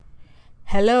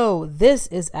Hello, this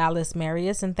is Alice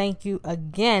Marius, and thank you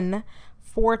again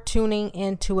for tuning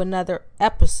into another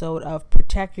episode of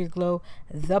Protect Your Glow,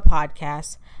 the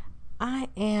podcast. I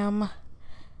am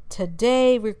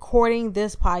today recording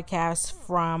this podcast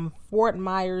from Fort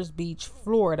Myers Beach,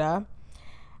 Florida.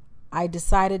 I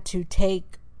decided to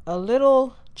take a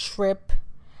little trip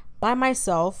by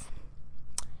myself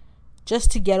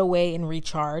just to get away and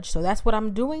recharge. So that's what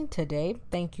I'm doing today.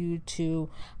 Thank you to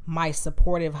my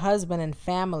supportive husband and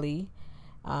family.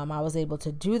 I was able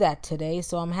to do that today.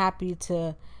 So I'm happy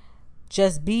to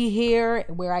just be here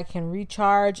where I can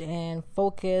recharge and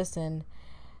focus and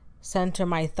center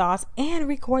my thoughts and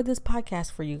record this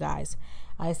podcast for you guys.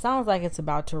 It sounds like it's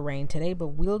about to rain today, but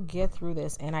we'll get through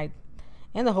this. And I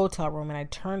in the hotel room and I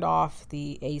turned off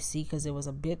the AC because it was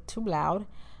a bit too loud.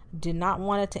 Did not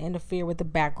want it to interfere with the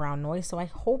background noise, so I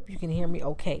hope you can hear me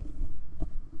okay.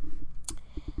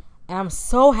 And I'm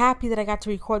so happy that I got to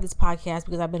record this podcast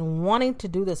because I've been wanting to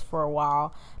do this for a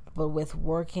while, but with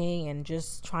working and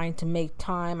just trying to make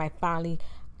time, I finally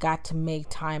got to make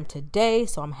time today,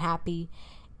 so I'm happy.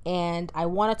 And I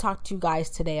want to talk to you guys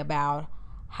today about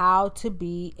how to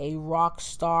be a rock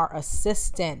star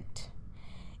assistant.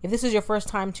 If this is your first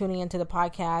time tuning into the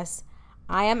podcast,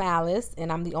 I am Alice, and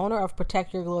I'm the owner of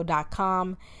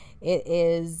ProtectYourGlow.com. It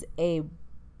is a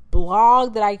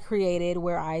blog that I created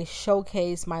where I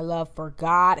showcase my love for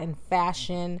God and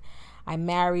fashion. I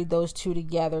married those two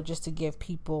together just to give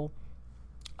people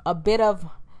a bit of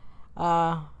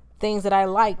things that I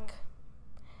like.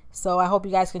 So I hope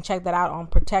you guys can check that out on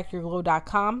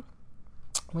ProtectYourGlow.com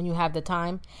when you have the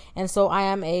time. And so I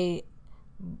am a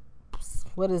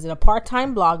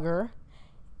part-time blogger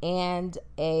and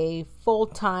a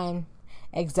full-time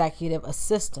executive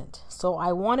assistant. So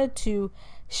I wanted to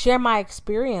share my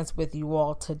experience with you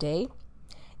all today.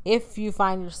 If you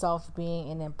find yourself being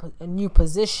in a new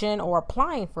position or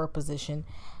applying for a position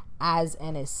as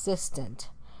an assistant.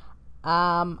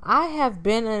 I have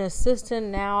been an assistant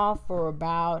now for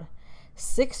about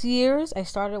 6 years. I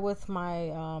started with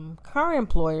my current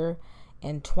employer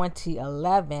in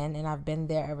 2011, and I've been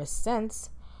there ever since.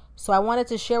 So I wanted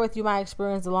to share with you my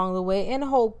experience along the way in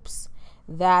hopes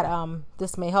that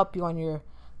this may help you on your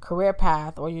career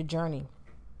path or your journey.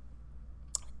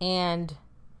 And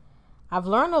I've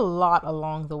learned a lot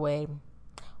along the way.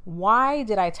 Why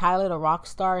did I title it a rock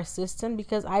star assistant?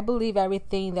 Because I believe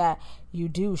everything that you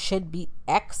do should be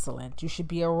excellent. You should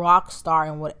be a rock star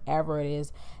in whatever it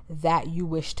is that you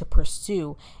wish to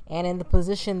pursue. And in the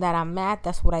position that I'm at,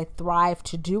 that's what I thrive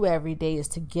to do every day, is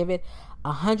to give it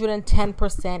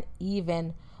 110%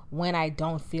 even when I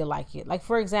don't feel like it. Like,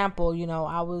 for example,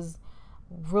 I was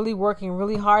really working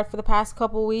really hard for the past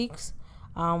couple weeks.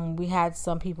 We had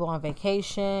some people on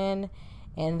vacation,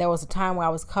 and there was a time where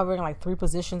I was covering like 3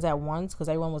 positions at once because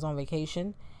everyone was on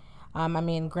vacation.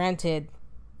 Granted,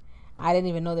 I didn't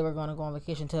even know they were going to go on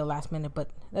vacation until the last minute,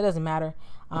 but that doesn't matter.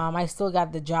 I still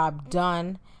got the job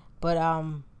done, but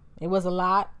it was a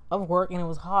lot of work and it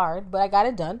was hard, but I got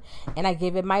it done and I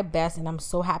gave it my best. And I'm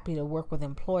so happy to work with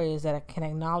employers that can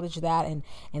acknowledge that and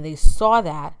they saw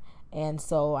that. And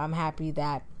so I'm happy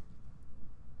that,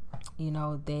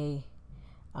 they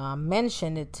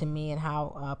mentioned it to me and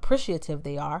how appreciative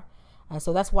they are. And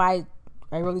so that's why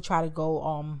I really try to go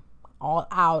all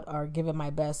out or give it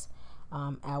my best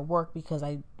at work, because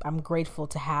I'm grateful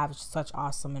to have such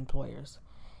awesome employers.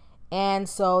 And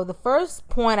so the first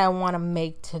point I want to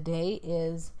make today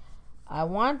is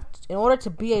in order to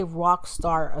be a rock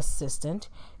star assistant,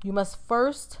 you must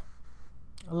first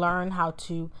learn how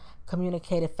to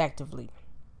communicate effectively.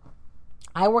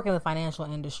 I work in the financial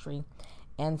industry,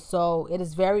 and so it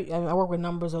is I work with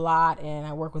numbers a lot, and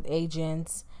I work with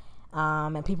agents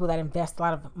and people that invest a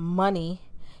lot of money.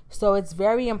 So it's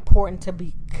very important to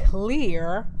be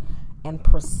clear and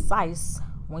precise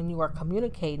when you are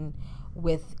communicating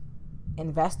with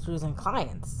investors and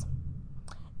clients.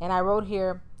 And I wrote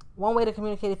here, one way to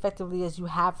communicate effectively is you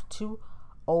have to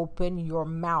open your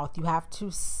mouth. You have to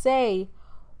say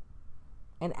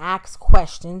and ask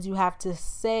questions. You have to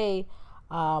say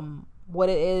what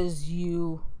it is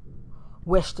you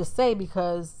wish to say,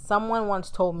 because someone once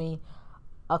told me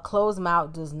a closed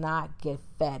mouth does not get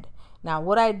fed. Now,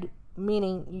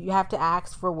 meaning you have to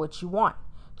ask for what you want.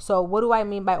 So what do I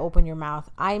mean by open your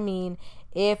mouth? I mean,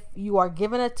 if you are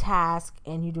given a task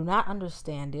and you do not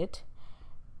understand it,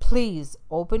 please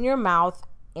open your mouth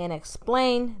and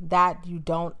explain that you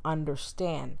don't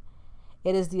understand.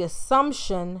 It is the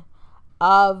assumption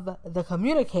of the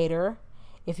communicator.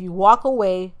 If you walk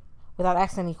away without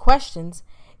asking any questions,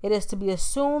 it is to be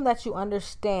assumed that you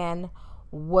understand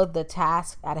what the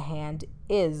task at hand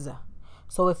is.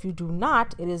 So if you do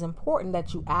not, it is important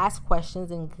that you ask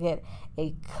questions and get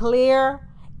a clear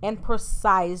and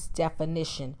precise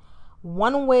definition.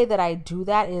 One way that I do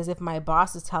that is if my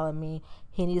boss is telling me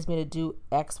he needs me to do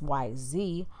X, Y,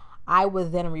 Z, I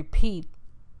would then repeat.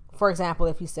 For example,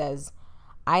 if he says,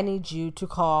 I need you to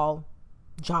call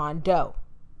John Doe,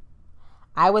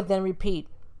 I would then repeat,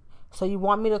 so you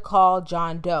want me to call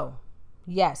John Doe?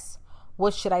 Yes.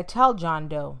 What should I tell John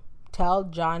Doe? Tell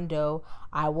John Doe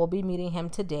I will be meeting him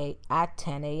today at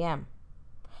 10 a.m.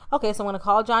 Okay, so I'm going to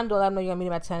call John Doe. Let him know you're going to meet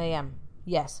him at 10 a.m.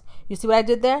 Yes. You see what I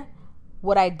did there?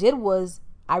 What I did was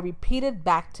I repeated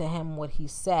back to him what he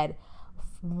said.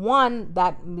 One,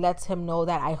 that lets him know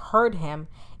that I heard him.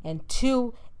 And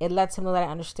two, it lets him know that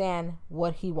I understand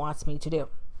what he wants me to do.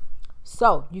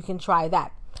 So you can try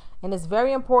that. And it's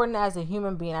very important as a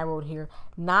human being, I wrote here,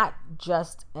 not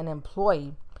just an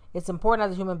employee. It's important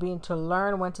as a human being to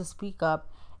learn when to speak up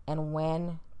and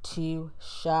when to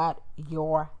shut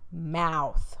your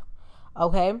mouth.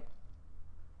 Okay?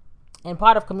 And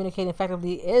part of communicating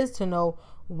effectively is to know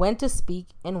when to speak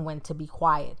and when to be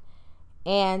quiet.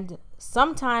 And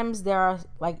sometimes there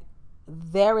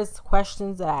is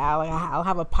questions that I'll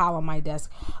have a pile on my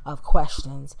desk of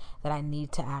questions that I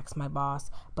need to ask my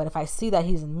boss. But if I see that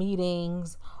he's in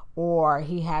meetings or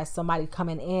he has somebody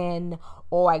coming in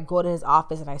or I go to his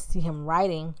office and I see him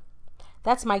writing,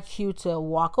 that's my cue to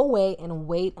walk away and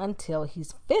wait until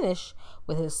he's finished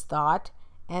with his thought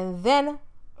and then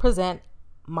present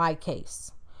my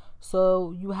case.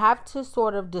 So you have to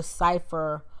sort of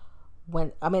decipher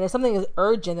if something is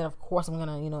urgent, then of course I'm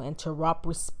going to, interrupt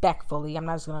respectfully. I'm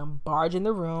not just going to barge in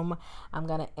the room. I'm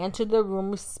going to enter the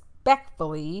room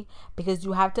respectfully, because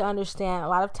you have to understand a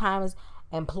lot of times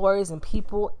employers and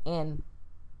people in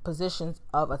positions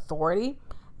of authority,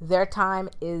 their time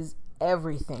is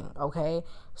everything. Okay.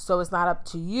 So it's not up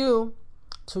to you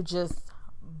to just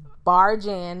barge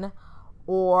in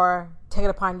or take it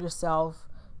upon yourself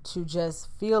to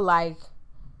just feel like,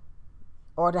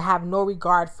 or to have no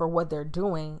regard for what they're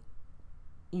doing.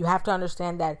 You have to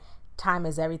understand that time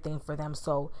is everything for them.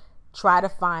 So try to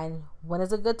find when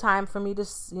is a good time for me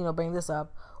to, bring this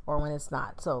up, or when it's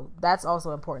not. So that's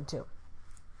also important too.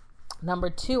 Number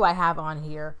 2 I have on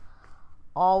here,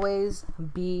 always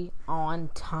be on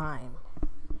time.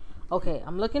 Okay,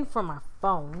 I'm looking for my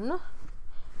phone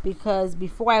because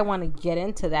before I want to get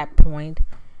into that point,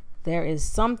 there is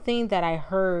something that I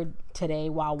heard today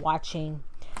while watching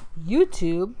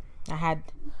YouTube. I had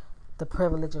the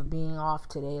privilege of being off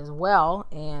today as well,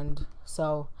 and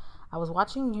so I was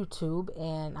watching YouTube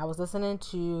and I was listening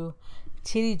to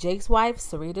TD Jakes' wife,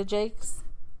 Sarita Jakes,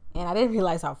 and I didn't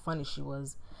realize how funny she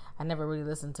was. I never really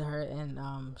listened to her, and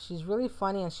she's really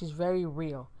funny and she's very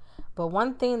real. But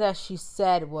one thing that she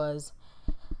said was,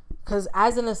 because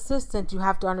as an assistant, you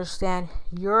have to understand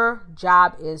your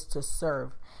job is to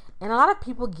serve. And a lot of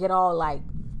people get all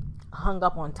hung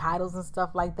up on titles and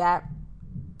stuff like that.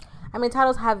 I mean,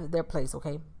 titles have their place,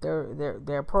 okay?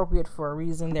 They're appropriate for a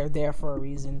reason. They're there for a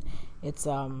reason. It's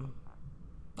a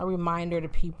reminder to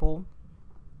people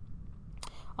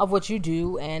of what you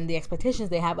do and the expectations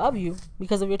they have of you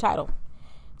because of your title.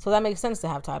 So that makes sense to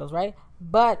have titles, right?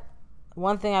 But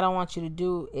one thing I don't want you to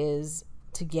do is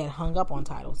to get hung up on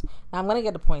titles. Now, I'm going to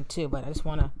get to point 2, but I just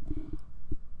want to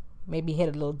maybe hit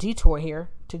a little detour here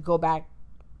to go back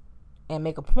and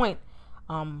make a point.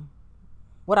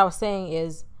 What I was saying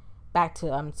is, back to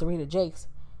Sarita Jakes,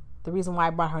 the reason why I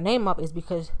brought her name up is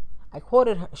because I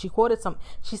quoted her.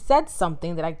 She said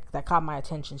something that caught my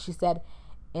attention. She said,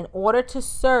 in order to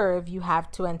serve, you have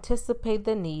to anticipate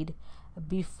the need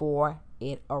before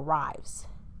it arrives.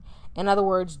 In other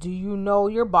words, do you know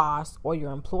your boss or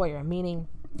your employer? Meaning,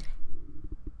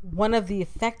 one of the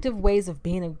effective ways of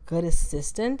being a good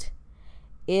assistant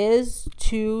is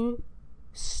to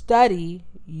study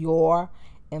your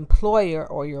employer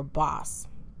or your boss.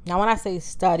 Now, when I say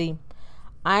study,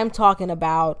 I'm talking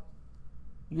about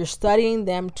you're studying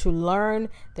them to learn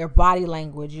their body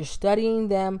language. You're studying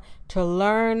them to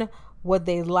learn what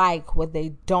they like, what they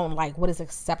don't like, what is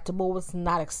acceptable, what's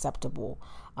not acceptable.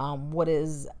 What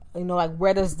is,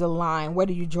 where does the line, where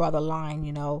do you draw the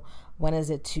line? When is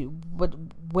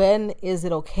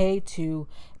it okay to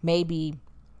maybe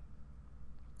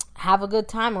have a good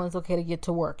time, and it's okay to get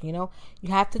to work? You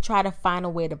have to try to find a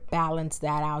way to balance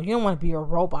that out. You don't want to be a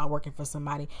robot working for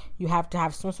somebody. You have to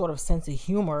have some sort of sense of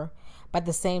humor, but at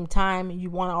the same time, you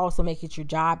want to also make it your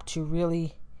job to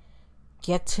really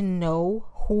get to know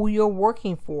who you're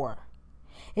working for.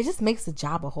 It just makes the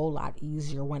job a whole lot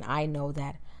easier when I know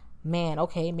that, man,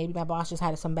 okay, maybe my boss just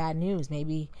had some bad news.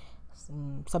 Maybe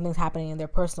something's happening in their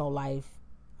personal life.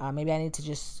 Maybe I need to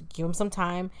just give them some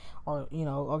time, or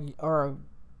or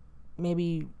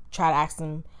maybe try to ask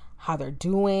them how they're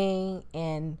doing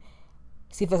and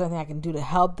see if there's anything I can do to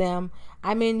help them.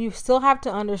 I mean, you still have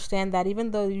to understand that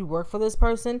even though you work for this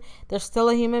person, they're still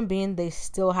a human being. They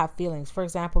still have feelings. For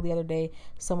example, the other day,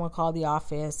 someone called the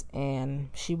office and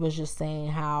she was just saying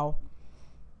how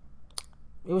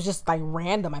it was just like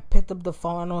random. I picked up the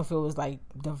phone. I don't know if it was like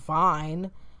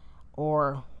divine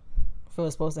or if it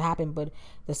was supposed to happen, but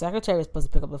the secretary was supposed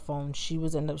to pick up the phone. She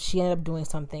ended up doing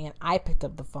something, and I picked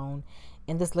up the phone,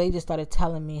 and this lady just started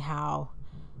telling me how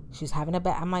she's having a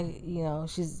bad. I'm like,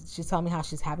 she's telling me how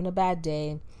she's having a bad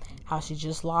day, how she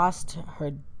just lost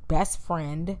her best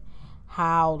friend,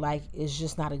 how like it's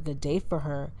just not a good day for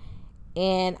her,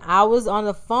 and I was on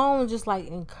the phone just like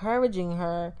encouraging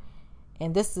her,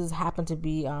 and this has happened to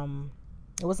be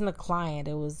it wasn't a client,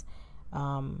 it was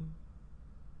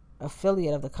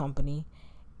affiliate of the company,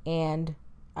 and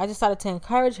I just started to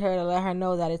encourage her to let her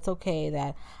know that it's okay,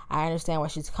 that I understand where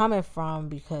she's coming from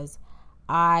because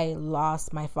I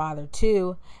lost my father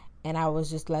too, and I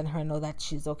was just letting her know that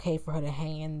she's okay for her to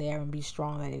hang in there and be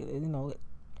strong, that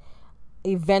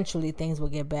eventually things will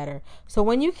get better. So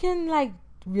when you can like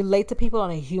relate to people on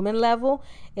a human level,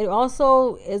 it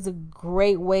also is a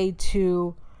great way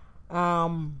to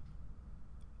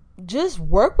just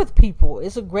work with people.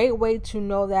 It's a great way to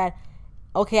know that,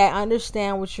 okay, I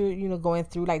understand what you're going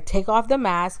through. Like, take off the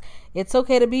mask. It's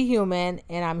okay to be human,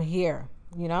 and I'm here.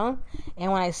 And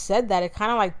when I said that, it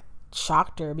kind of like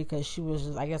shocked her because she was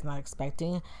just, I guess, not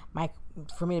expecting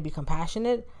for me to be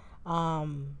compassionate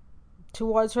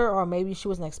towards her, or maybe she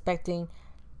wasn't expecting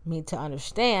me to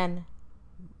understand,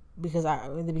 because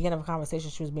in the beginning of the conversation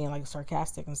she was being like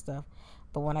sarcastic and stuff.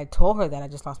 But when I told her that I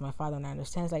just lost my father and I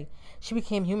understand, it's like she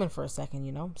became human for a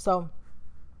second, So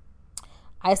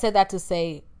I said that to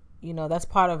say, that's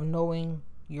part of knowing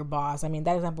your boss. I mean,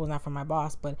 that example was not from my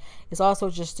boss, but it's also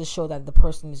just to show that the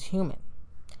person is human.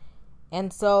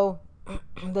 And so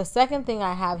the second thing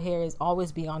I have here is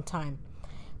always be on time.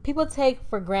 People take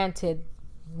for granted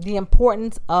the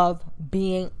importance of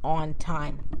being on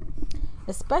time,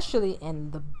 especially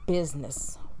in the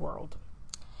business world.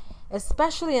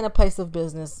 Especially in a place of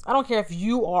business. I don't care if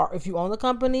you own the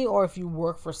company or if you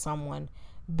work for someone.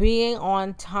 Being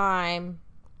on time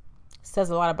says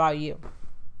a lot about you.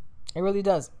 It really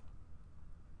does.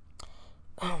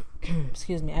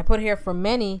 Excuse me. I put here, for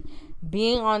many,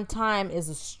 being on time is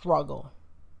a struggle.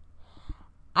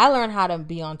 I learned how to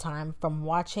be on time from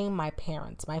watching my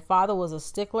parents. My father was a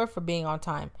stickler for being on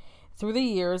time. Through the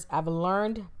years, I've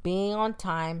learned being on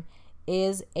time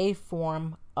is a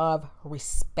form of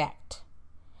respect.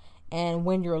 And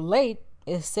when you're late,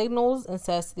 it signals and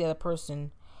says to the other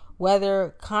person,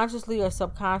 whether consciously or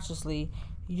subconsciously,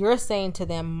 you're saying to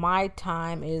them, my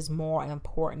time is more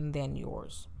important than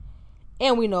yours.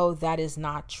 And we know that is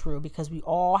not true because we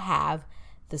all have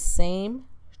the same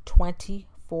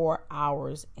 24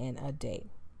 hours in a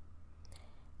day.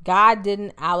 God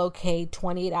didn't allocate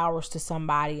 28 hours to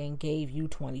somebody and gave you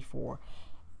 24.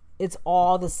 It's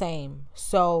all the same.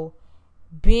 So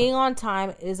being on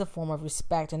time is a form of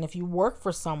respect. And if you work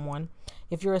for someone,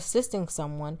 if you're assisting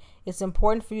someone, it's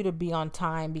important for you to be on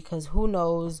time because who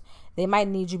knows, they might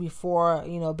need you before,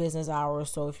 business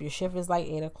hours. So if your shift is like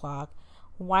 8 o'clock,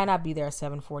 why not be there at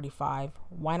 7:45?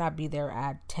 Why not be there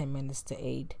at 10 minutes to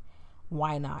 8?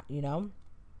 Why not,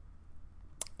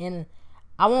 And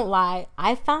I won't lie,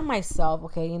 I found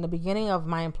myself, in the beginning of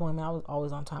my employment, I was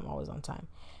always on time.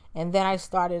 And then I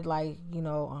started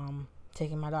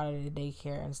taking my daughter to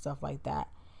daycare and stuff like that.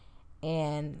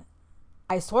 And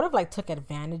I sort of took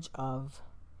advantage of,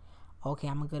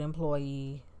 I'm a good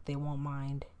employee, they won't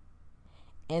mind.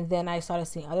 And then I started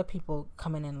seeing other people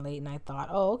coming in late and I thought,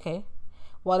 okay,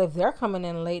 well, if they're coming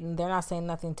in late and they're not saying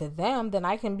nothing to them, then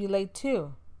I can be late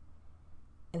too.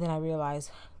 And then I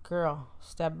realized, girl,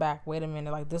 step back, wait a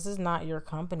minute, this is not your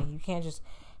company. You can't just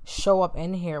show up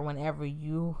in here whenever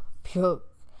you feel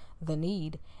the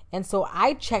need. And so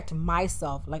I checked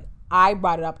myself, I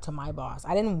brought it up to my boss.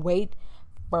 I didn't wait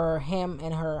for him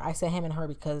and her. I said him and her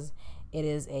because it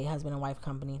is a husband and wife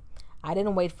company. I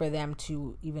didn't wait for them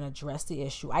to even address the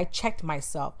issue. I checked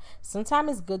myself.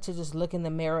 Sometimes it's good to just look in the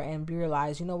mirror and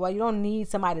realize, you don't need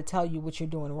somebody to tell you what you're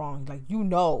doing wrong.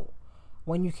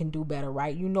 When you can do better,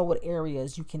 right? You know what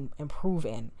areas you can improve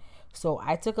in. So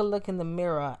I took a look in the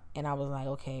mirror and I was like,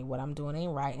 okay, what I'm doing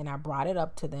ain't right. And I brought it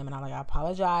up to them and I'm like, I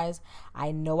apologize.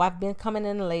 I know I've been coming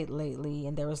in late lately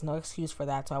and there is no excuse for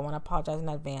that. So I want to apologize in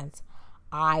advance.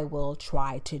 I will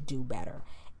try to do better.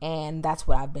 And that's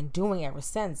what I've been doing ever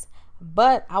since.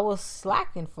 But I was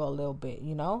slacking for a little bit,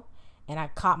 and I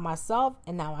caught myself,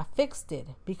 and now I fixed it.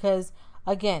 Because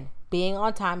again, being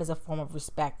on time is a form of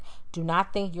respect. Do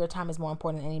not think your time is more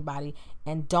important than anybody,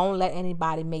 and don't let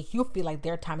anybody make you feel like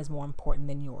their time is more important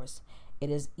than yours. It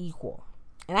is equal.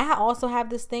 And I also have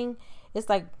this thing, it's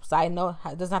like, side note,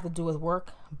 it doesn't have to do with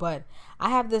work, but I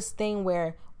have this thing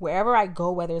where wherever I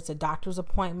go, whether it's a doctor's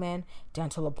appointment,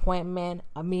 dental appointment,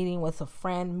 a meeting with a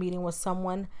friend, meeting with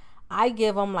someone, I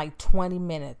give them like 20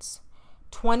 minutes.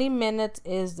 20 minutes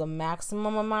is the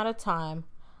maximum amount of time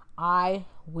I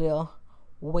will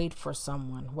wait for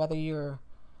someone.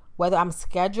 Whether I'm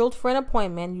scheduled for an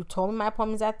appointment, you told me my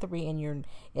appointment's at 3 and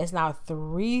it's now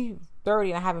 3:30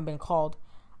 and I haven't been called.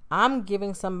 I'm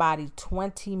giving somebody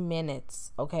 20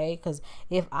 minutes, okay? Because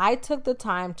if I took the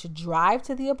time to drive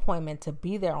to the appointment to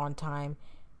be there on time,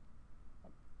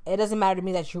 it doesn't matter to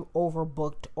me that you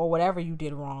overbooked or whatever you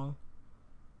did wrong.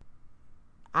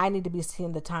 I need to be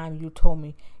seen the time you told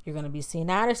me you're going to be seen.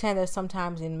 Now, I understand that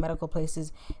sometimes in medical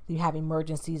places you have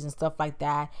emergencies and stuff like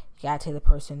that. You got to tell the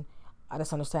person.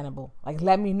 That's understandable. Like,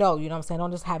 let me know. You know what I'm saying?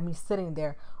 Don't just have me sitting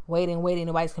there waiting.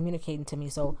 Nobody's communicating to me.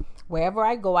 So wherever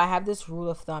I go, I have this rule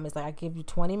of thumb. It's like I give you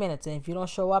 20 minutes. And if you don't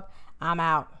show up, I'm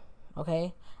out.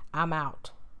 Okay? I'm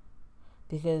out.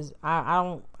 Because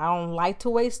I don't like to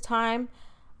waste time.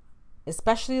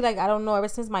 Especially, like, I don't know, ever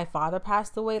since my father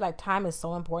passed away, like, time is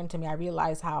so important to me. I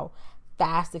realize how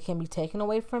fast it can be taken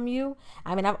away from you.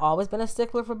 I mean, I've always been a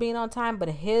stickler for being on time, but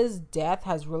his death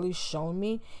has really shown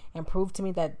me and proved to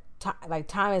me that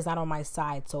time is not on my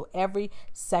side. So every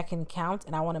second counts,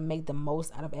 and I want to make the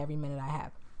most out of every minute I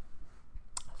have.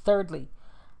 Thirdly,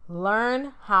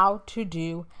 learn how to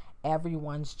do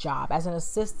everyone's job. As an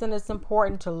assistant, it's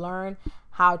important to learn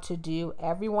how to do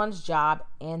everyone's job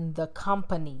in the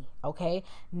company, okay?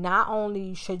 Not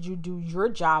only should you do your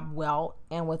job well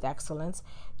and with excellence,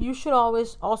 you should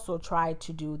always also try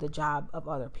to do the job of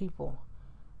other people.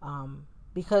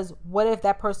 Because what if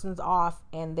that person's off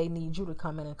and they need you to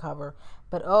come in and cover,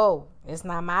 but it's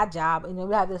not my job. You know,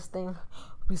 we have this thing,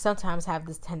 we sometimes have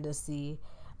this tendency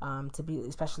to be,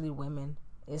 especially women,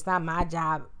 it's not my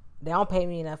job. They don't pay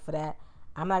me enough for that.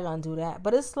 I'm not going to do that.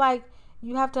 But it's like,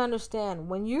 you have to understand,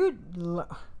 the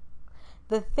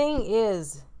thing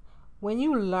is, when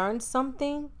you learn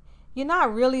something, you're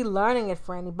not really learning it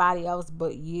for anybody else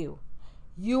but you.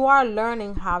 You are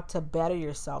learning how to better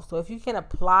yourself. So if you can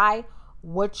apply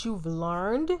what you've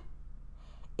learned,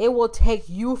 it will take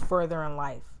you further in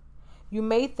life. You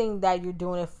may think that you're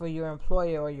doing it for your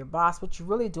employer or your boss, but you're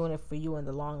really doing it for you in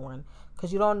the long run,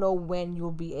 because you don't know when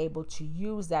you'll be able to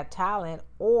use that talent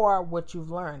or what you've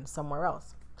learned somewhere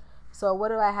else. So what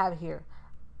do I have here?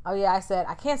 Oh yeah, I said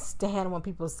I can't stand when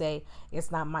people say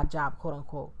it's not my job, quote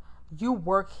unquote. You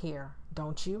work here,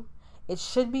 don't you? It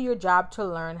should be your job to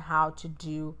learn how to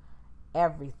do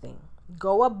everything.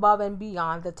 Go above and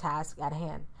beyond the task at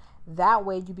hand. That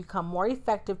way you become more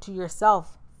effective to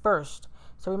yourself first.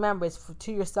 So remember, it's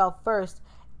to yourself first,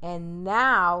 and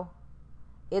now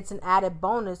it's an added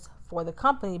bonus for the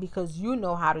company because you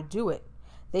know how to do it.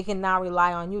 They can now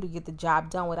rely on you to get the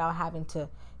job done without having to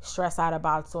stress out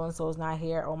about so-and-so's not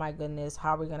here. Oh my goodness,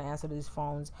 how are we going to answer these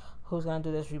phones? Who's going to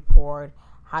do this report?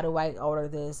 How do I order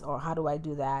this? Or how do I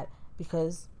do that?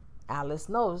 Because Alice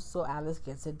knows, so Alice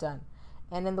gets it done.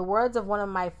 And in the words of one of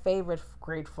my favorite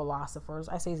great philosophers,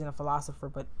 I say he's a philosopher,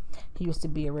 but he used to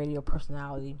be a radio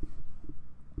personality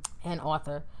and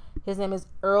author. His name is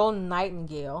Earl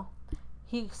Nightingale.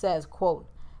 He says, quote,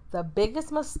 "The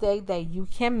biggest mistake that you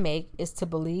can make is to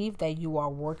believe that you are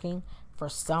working for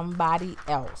somebody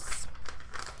else.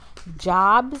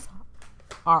 Jobs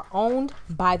are owned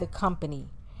by the company.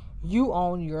 You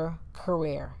own your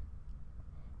career."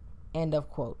 End of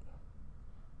quote.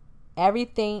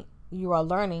 Everything you are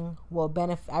learning will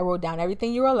benefit. I wrote down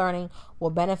everything you are learning will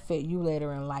benefit you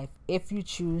later in life if you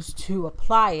choose to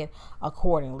apply it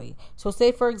accordingly. So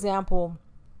say, for example,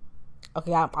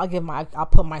 okay, I'll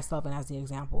put myself in as the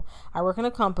example. I work in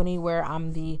a company where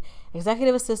I'm the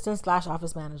executive assistant /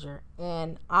 office manager.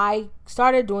 And I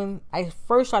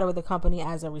first started with the company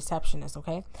as a receptionist,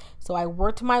 okay? So I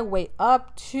worked my way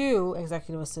up to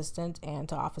executive assistant and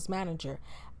to office manager.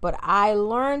 But I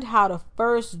learned how to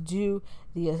first do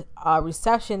the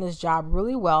receptionist job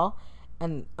really well,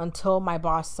 and until my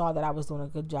boss saw that I was doing a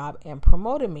good job and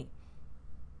promoted me.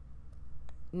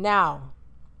 Now,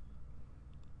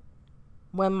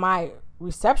 when my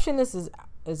receptionist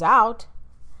is out,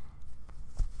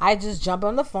 I just jump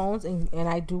on the phones and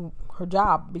I do her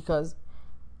job because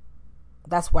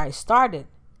that's where I started.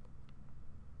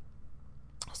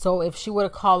 So if she were to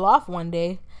call off one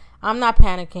day, I'm not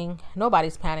panicking.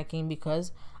 Nobody's panicking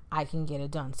because I can get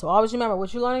it done. So always remember,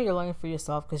 what you're learning for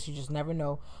yourself, because you just never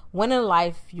know when in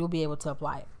life you'll be able to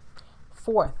apply it.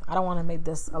 Fourth, I don't want to make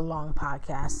this a long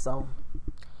podcast,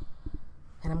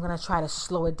 and I'm going to try to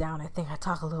slow it down. I think I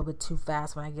talk a little bit too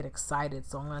fast when I get excited,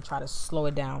 so I'm going to try to slow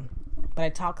it down. But I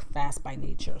talk fast by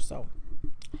nature, so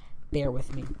bear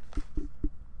with me.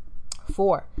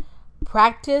 4,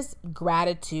 practice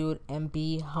gratitude and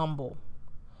be humble.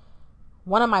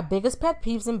 One of my biggest pet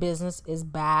peeves in business is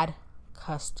bad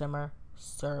customer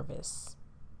service.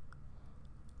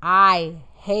 I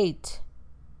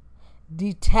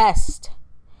detest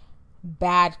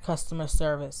bad customer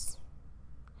service.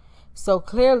 So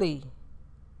clearly,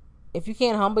 if you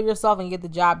can't humble yourself and get the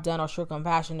job done or show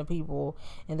compassion to people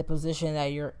in the position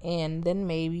that you're in, then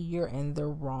maybe you're in the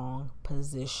wrong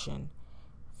position.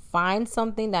 Find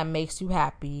something that makes you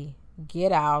happy.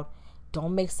 Get out.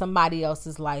 Don't make somebody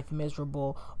else's life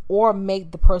miserable or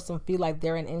make the person feel like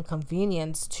they're an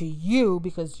inconvenience to you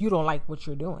because you don't like what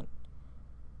you're doing.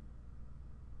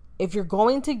 If you're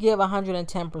going to give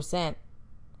 110%,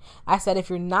 I said if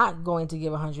you're not going to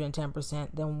give 110%,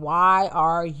 then why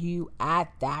are you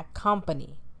at that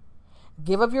company?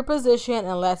 Give up your position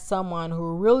and let someone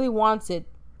who really wants it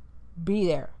be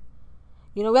there.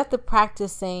 We have to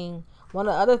practice saying, one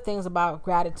of the other things about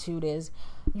gratitude is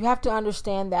you have to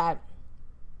understand that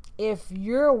if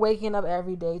you're waking up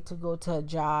every day to go to a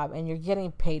job and you're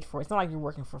getting paid for it, it's not like you're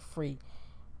working for free,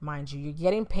 mind you, you're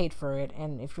getting paid for it.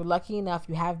 And if you're lucky enough,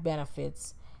 you have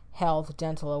benefits, health,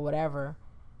 dental, or whatever,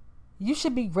 you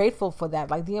should be grateful for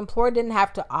that. Like, the employer didn't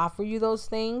have to offer you those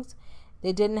things.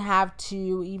 They didn't have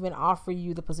to even offer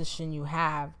you the position you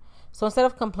have. So instead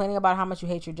of complaining about how much you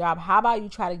hate your job, how about you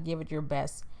try to give it your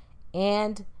best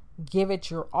and give it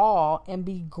your all and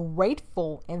be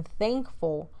grateful and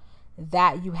thankful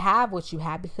that you have what you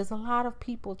have, because a lot of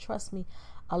people, trust me,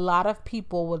 a lot of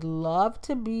people would love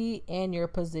to be in your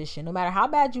position. No matter how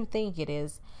bad you think it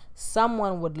is,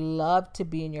 someone would love to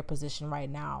be in your position right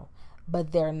now,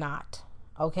 but they're not.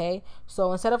 Okay?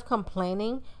 So instead of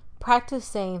complaining, practice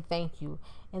saying thank you.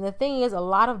 And the thing is, a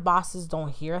lot of bosses don't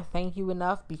hear thank you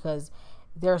enough because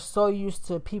they're so used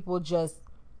to people just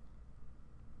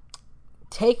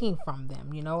taking from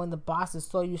them, and the boss is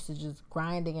so used to just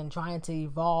grinding and trying to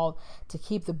evolve to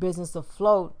keep the business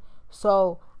afloat.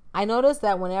 So I noticed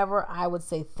that whenever I would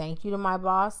say thank you to my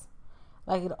boss,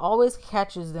 like, it always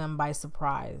catches them by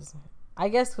surprise. I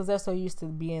guess because they're so used to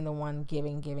being the one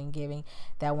giving,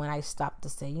 that when I stop to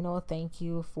say, thank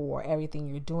you for everything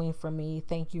you're doing for me.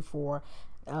 Thank you for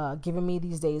giving me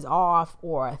these days off,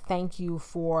 or thank you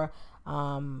for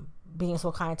being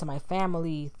so kind to my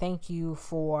family. Thank you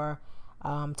for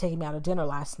taking me out to dinner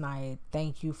last night.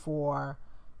 Thank you for,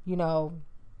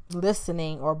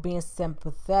 listening or being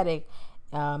sympathetic,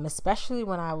 especially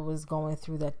when I was going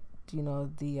through that,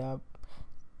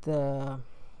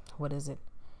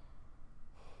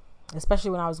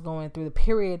 especially when I was going through the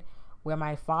period where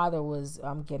my father was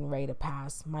getting ready to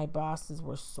pass. My bosses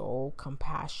were so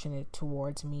compassionate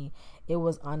towards me. It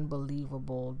was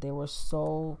unbelievable. They were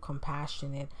so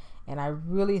compassionate. And I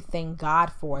really thank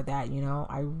God for that,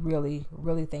 I really,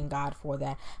 really thank God for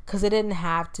that. Because it didn't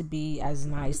have to be as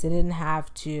nice. It didn't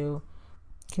have to...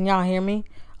 Can y'all hear me?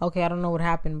 Okay, I don't know what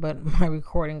happened, but my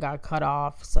recording got cut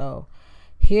off. So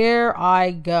here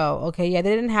I go. Okay, yeah,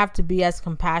 they didn't have to be as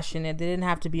compassionate. They didn't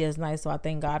have to be as nice. So I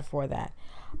thank God for that.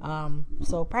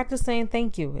 So practice saying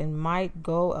thank you. It might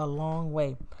go a long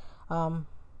way.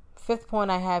 Fifth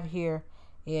point I have here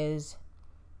is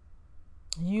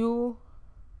you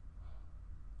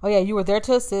were there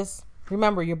to assist.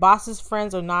 Remember, your boss's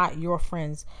friends are not your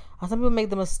friends. Some people make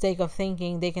the mistake of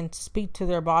thinking they can speak to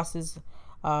their boss's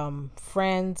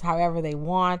friends however they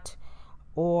want,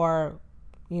 or,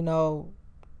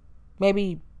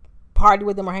 maybe party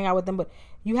with them or hang out with them. But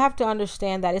you have to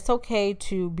understand that it's okay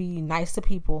to be nice to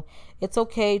people. It's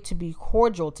okay to be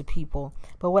cordial to people.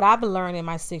 But what I've learned in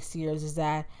my 6 years is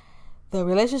that the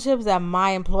relationships that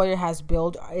my employer has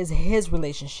built is his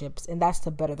relationships, and that's to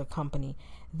better the company.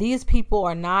 These people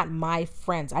are not my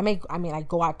friends. I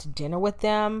go out to dinner with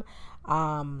them.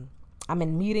 I'm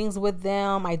in meetings with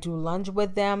them. I do lunch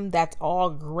with them. That's all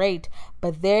great.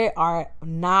 But they are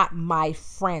not my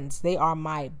friends. They are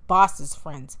my boss's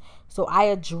friends. So I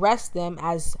address them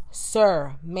as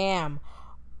sir, ma'am,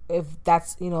 if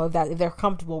that's, if they're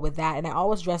comfortable with that. And I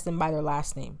always address them by their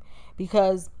last name,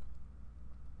 because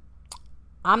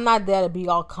I'm not there to be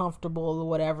all comfortable or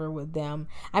whatever with them.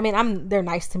 They're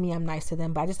nice to me. I'm nice to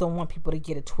them, but I just don't want people to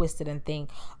get it twisted and think,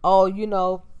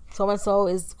 so-and-so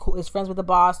is friends with the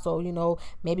boss, so,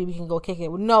 maybe we can go kick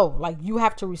it. No, like, you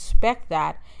have to respect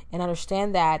that and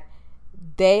understand that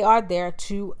they are there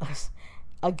to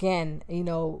again,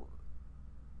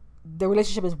 the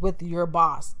relationship is with your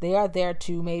boss. They are there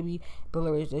to maybe build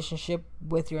a relationship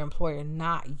with your employer,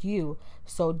 not you.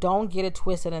 So don't get it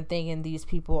twisted and thinking these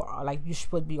people are like, you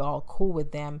should be all cool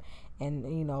with them, and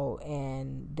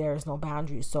and there's no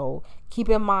boundaries. So keep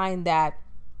in mind that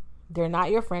they're not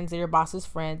your friends, they're your boss's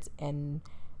friends, and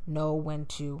know when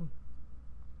to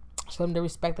show them the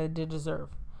respect that they deserve.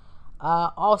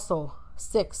 Also,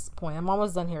 6th point, I'm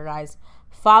almost done here, guys.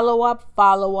 Follow up.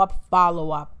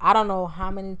 I don't know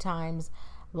how many times,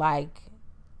 like,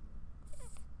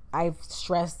 I've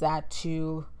stressed that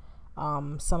to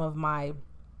some of my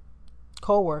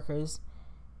coworkers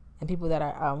and people that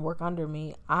are work under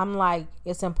me. I'm like,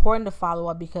 it's important to follow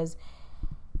up, because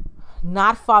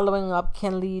not following up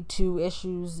can lead to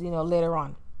issues, later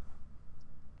on.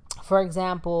 For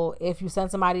example, if you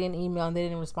send somebody an email and they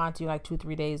didn't respond to you like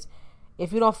 2-3 days,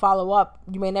 if you don't follow up,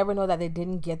 you may never know that they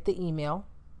didn't get the email.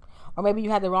 Or maybe you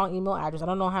had the wrong email address. I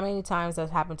don't know how many times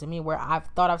that's happened to me where I've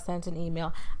thought I've sent an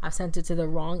email. I've sent it to the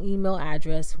wrong email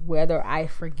address, whether I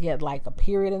forget like a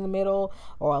period in the middle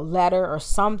or a letter or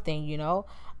something,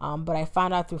 But I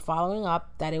found out through following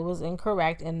up that it was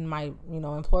incorrect, and my,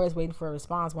 employer is waiting for a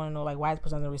response, want to know like why this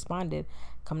person hasn't responded.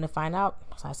 Come to find out,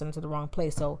 so I sent it to the wrong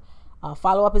place. So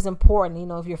follow up is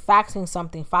important. If you're faxing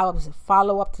something,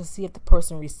 follow up to see if the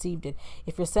person received it.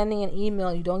 If you're sending an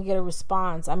email, you don't get a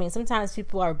response. I mean, sometimes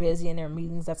people are busy in their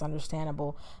meetings. That's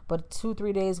understandable. But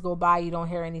 2-3 days go by, you don't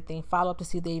hear anything. Follow up to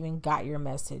see if they even got your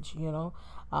message.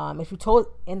 If you told,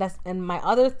 and my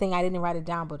other thing, I didn't write it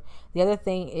down, but the other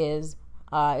thing is,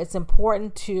 it's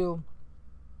important to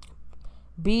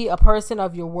be a person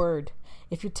of your word.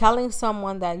 If you're telling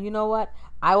someone that,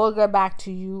 I will get back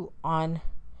to you on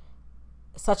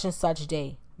such and such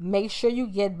day, make sure you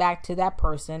get back to that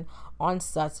person on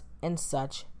such and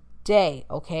such day.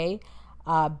 Okay.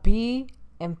 Be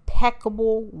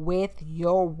impeccable with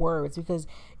your words, because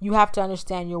you have to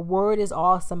understand your word is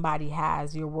all somebody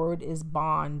has. Your word is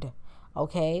bond.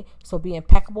 Okay. So be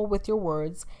impeccable with your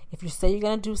words. If you say you're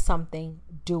going to do something,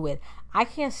 do it. I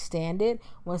can't stand it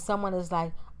when someone is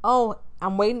like, oh,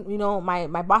 I'm waiting,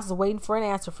 my boss is waiting for an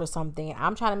answer for something, and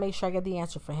I'm trying to make sure I get the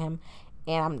answer for him.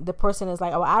 And the person is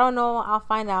like, oh, I don't know, I'll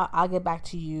find out, I'll get back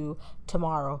to you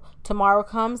tomorrow. Tomorrow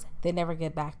comes, they never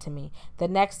get back to me. The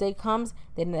next day comes,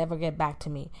 they never get back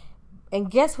to me. And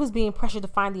guess who's being pressured to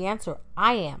find the answer?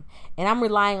 I am. And I'm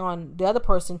relying on the other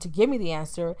person to give me the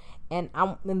answer, and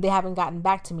they haven't gotten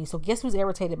back to me. So guess who's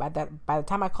irritated by that? By the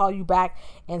time I call you back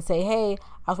and say, hey,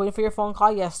 I was waiting for your phone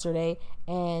call yesterday,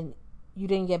 and you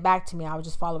didn't get back to me, I was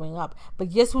just following up. But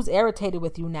guess who's irritated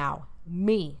with you now?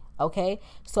 Me. Okay,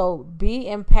 so be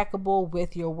impeccable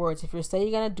with your words. If you're saying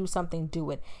you're going to do something, do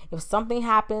it. If something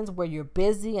happens where you're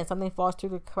busy and something falls through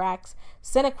the cracks,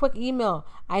 send a quick email.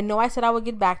 I know I said I would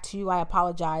get back to you. I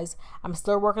apologize. I'm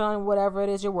still working on whatever it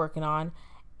is you're working on,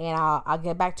 and I'll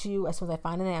get back to you as soon as I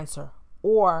find an answer.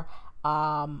 Or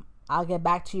I'll get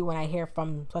back to you when I hear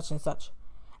from such and such.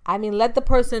 I mean, let the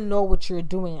person know what you're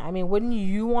doing. I mean, wouldn't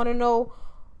you want to know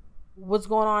what's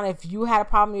going on? If you had a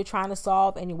problem you're trying to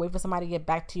solve and you wait for somebody to get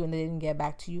back to you and they didn't get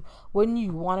back to you, wouldn't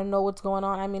you want to know what's going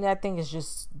on? I mean, I think it's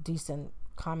just decent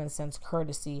common sense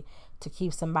courtesy to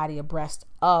keep somebody abreast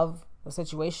of the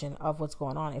situation of what's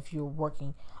going on if you're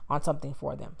working on something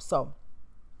for them. So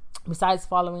besides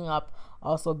following up,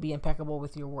 also be impeccable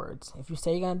with your words. If you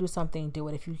say you're going to do something, do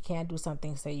it. If you can't do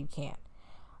something, say you can't.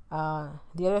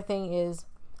 The other thing is,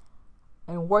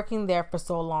 and working there for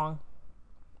so long,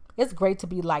 it's great to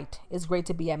be liked. It's great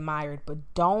to be admired, but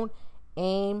don't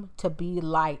aim to be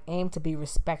liked. Aim to be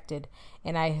respected.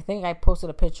 And I think I posted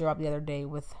a picture up the other day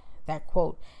with that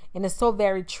quote, and it's so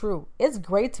very true. It's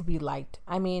great to be liked.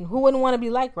 I mean, who wouldn't want to be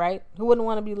liked, right? Who wouldn't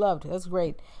want to be loved? That's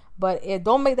great. But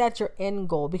don't make that your end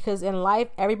goal, because in life,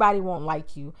 everybody won't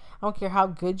like you. I don't care how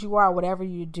good you are, whatever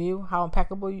you do, how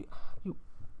impeccable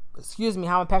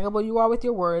how impeccable you are with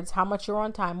your words, how much you're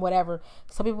on time, whatever.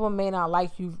 Some people may not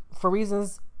like you for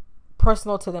reasons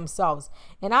personal to themselves.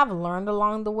 And I've learned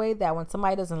along the way that when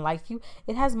somebody doesn't like you,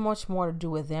 it has much more to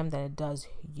do with them than it does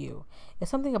you.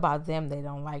 It's something about them they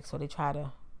don't like, so they try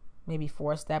to maybe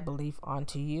force that belief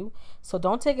onto you. So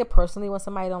don't take it personally when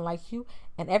somebody don't like you.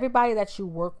 And everybody that you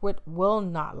work with will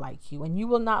not like you, and you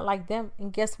will not like them.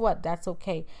 And guess what? That's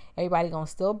okay. Everybody gonna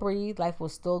still breathe. Life will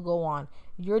still go on.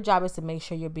 Your job is to make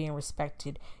sure you're being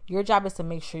respected. Your job is to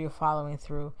make sure you're following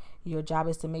through. Your job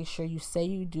is to make sure you say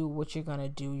you do what you're gonna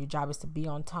do. Your job is to be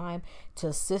on time, to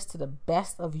assist to the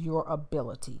best of your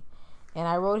ability. And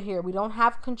I wrote here, we don't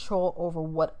have control over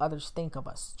what others think of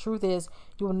us. Truth is,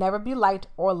 you will never be liked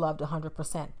or loved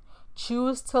 100%.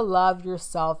 Choose to love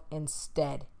yourself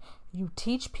instead. You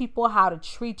teach people how to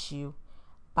treat you,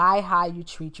 by how you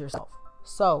treat yourself.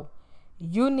 So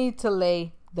you need to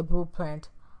lay the blueprint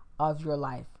of your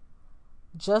life.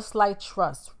 Just like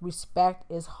trust,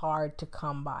 respect is hard to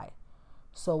come by.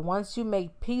 So once you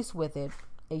make peace with it,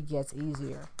 it gets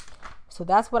easier. So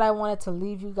that's what I wanted to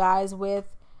leave you guys with.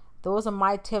 Those are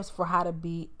my tips for how to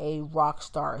be a rock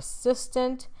star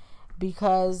assistant,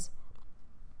 because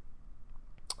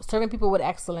serving people with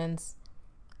excellence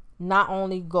not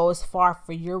only goes far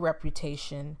for your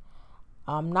reputation,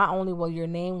 not only will your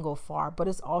name go far, but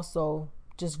it's also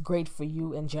just great for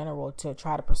you in general to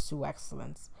try to pursue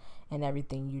excellence in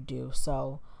everything you do.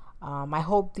 So I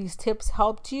hope these tips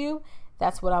helped you.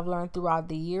 That's what I've learned throughout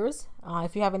the years.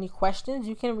 If you have any questions,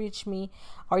 you can reach me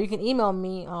or you can email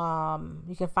me.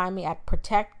 You can find me at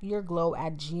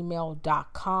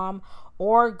protectyourglow@gmail.com,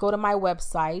 or go to my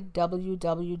website,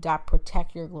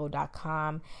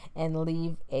 www.protectyourglow.com, and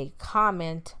leave a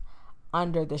comment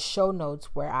under the show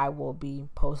notes where I will be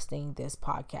posting this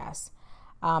podcast.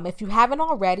 If you haven't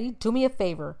already, do me a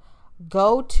favor.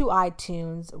 Go to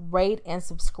iTunes, rate and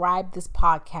subscribe this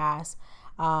podcast.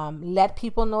 Let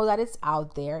people know that it's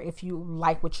out there if you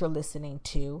like what you're listening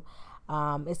to.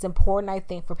 It's important, I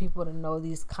think, for people to know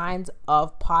these kinds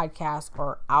of podcasts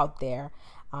are out there.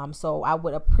 So I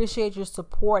would appreciate your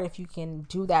support if you can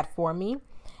do that for me.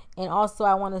 And also,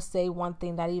 I want to say one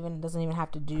thing that doesn't even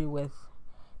have to do with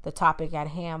the topic at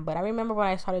hand. But I remember when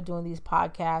I started doing these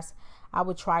podcasts, I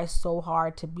would try so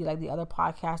hard to be like the other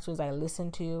podcasters I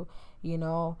listen to.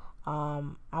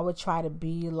 I would try to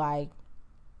be like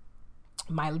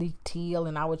Myleik Teele,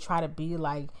 and I would try to be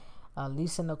like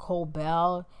Lisa Nicole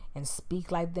Bell and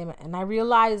speak like them. And I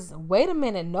realized, wait a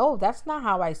minute, no, that's not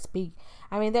how I speak.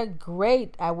 I mean, they're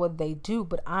great at what they do,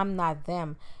 but I'm not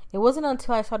them. It wasn't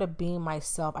until I started being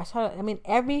myself.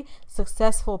 Every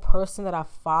successful person that I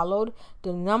followed,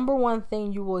 the number one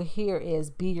thing you will hear is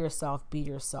be yourself, be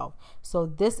yourself. So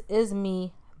this is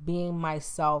me being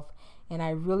myself. And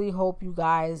I really hope you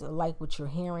guys like what you're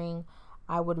hearing.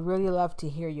 I would really love to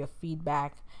hear your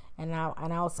feedback. And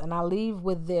I'll leave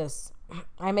with this.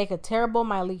 I make a terrible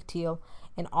Myleik Teele,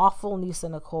 an awful Lisa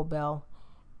Nicole Bell,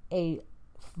 a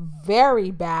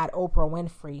very bad Oprah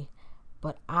Winfrey,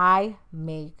 but I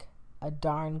make a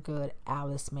darn good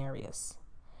Alice Marius.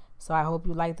 So I hope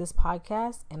you like this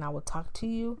podcast, and I will talk to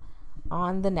you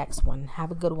on the next one.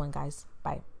 Have a good one, guys.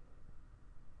 Bye.